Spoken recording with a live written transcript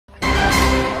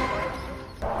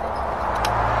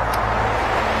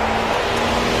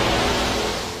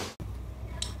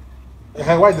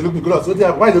Why they look me?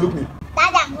 Why they look me?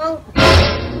 Daddy, I'm hungry.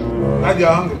 Daddy,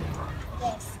 you're hungry?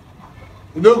 Yes.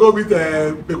 You don't go meet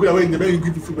Pekuya when you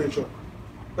give you food when shop.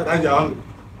 Daddy, you're hungry.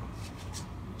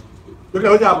 Look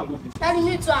at what happened. Daddy,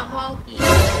 me too, I'm hungry.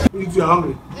 You too, you're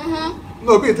hungry?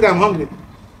 No, be I'm hungry.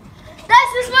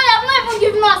 That's this morning, I've not even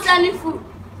given us any food.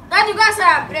 Daddy, go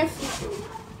outside and bring food.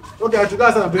 Okay, I should go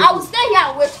outside and bring I food. will stay here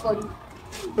and wait for you.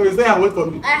 So you stay here and wait for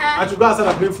me? I should go outside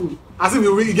and bring food. As if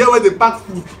you get where they pack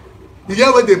food. You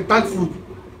get where they pack food.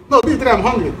 No, be I'm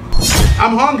hungry.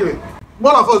 I'm hungry.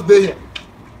 One of us there here.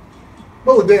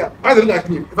 Who there? Why they look like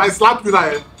me? If I slap you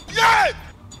now, yeah!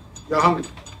 You're hungry.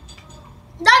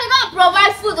 Daddy, go and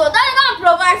provide food, though. Daddy, go and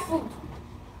provide food.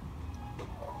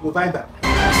 Provide that.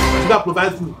 You gotta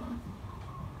provide food.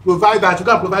 Provide that. You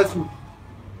gotta provide food.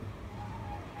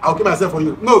 I'll kill myself for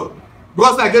you. No,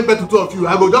 because I gave birth to two of you,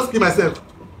 I will just kill myself.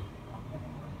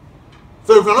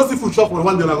 So if I don't see food shop for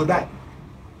one day, I will die.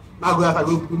 Now go I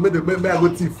go make I go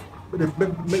thief.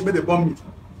 Make they bomb me.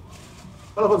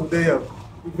 All of us there here.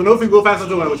 If you don't go find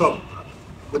something when I go shop,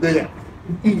 go there here.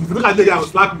 If you look at there, I will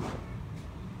slap you.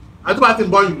 I do bad thing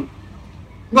burn you.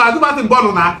 No, I do bad thing burn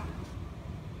you now.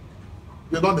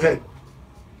 You're not dead.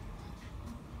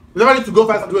 You never need to go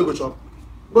find something when I go shop.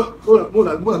 But no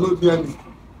near me.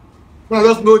 I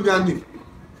just know near me.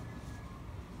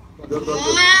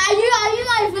 Are you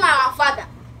not even our father?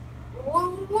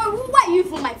 Why are you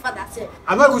even my father, sir?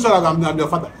 I'm not even sure that I'm your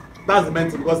father. That's the main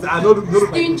thing because I know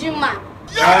Stingy man.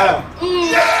 Yeah.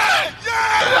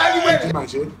 Stingy man,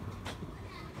 shit.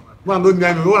 No, I'm not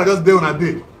near me. No, I just day on a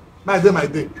day. My day, my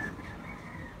day.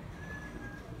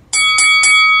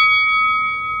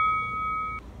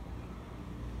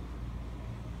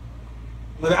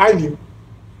 But I knew.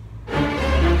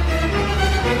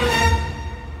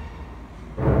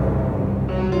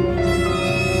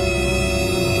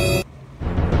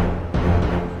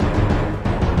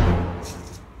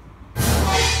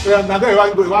 Yeah, now there you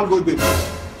want to go there.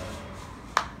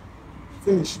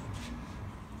 Finish.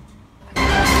 I'm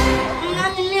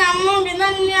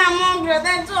hungry.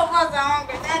 Then two of us are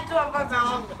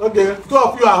hungry. Okay, two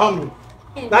of you are hungry.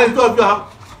 That is two of you are hungry.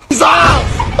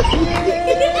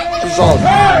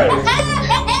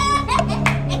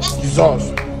 Jesus!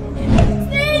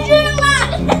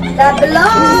 The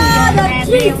blood of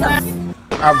Jesus.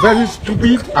 I'm very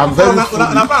stupid. I'm very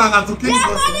stupid.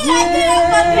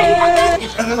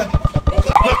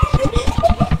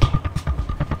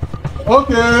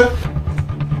 Okay.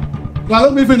 Now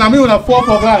let me finish. I'm going to fall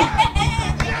for that.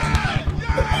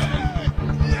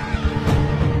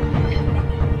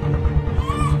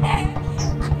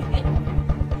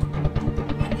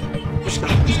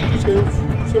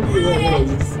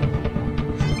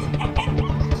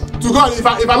 To God, if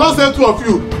I don't say two of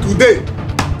you today,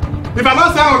 if I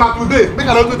don't say one today, make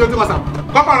I don't do 20 myself.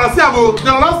 Come on, I see I'm going to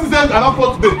say I don't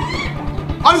fall today.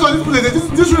 All this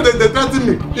show they threaten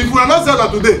me. If we are not say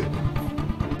one today,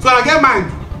 so I get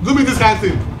mine. Do me this kind of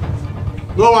thing.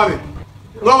 Don't worry.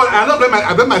 I don't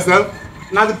blame myself.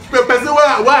 Now the person where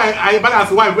I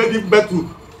balance wife where give birth to,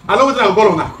 I don't want to go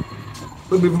on now.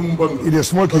 Don't be even born. It is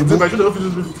smoking. I should have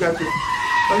finished this kind of thing.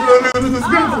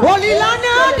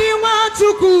 Olilana di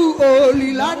Watuku,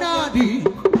 Olilana di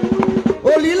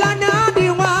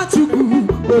Watuku,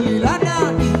 Olilana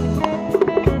di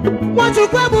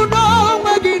Watuku.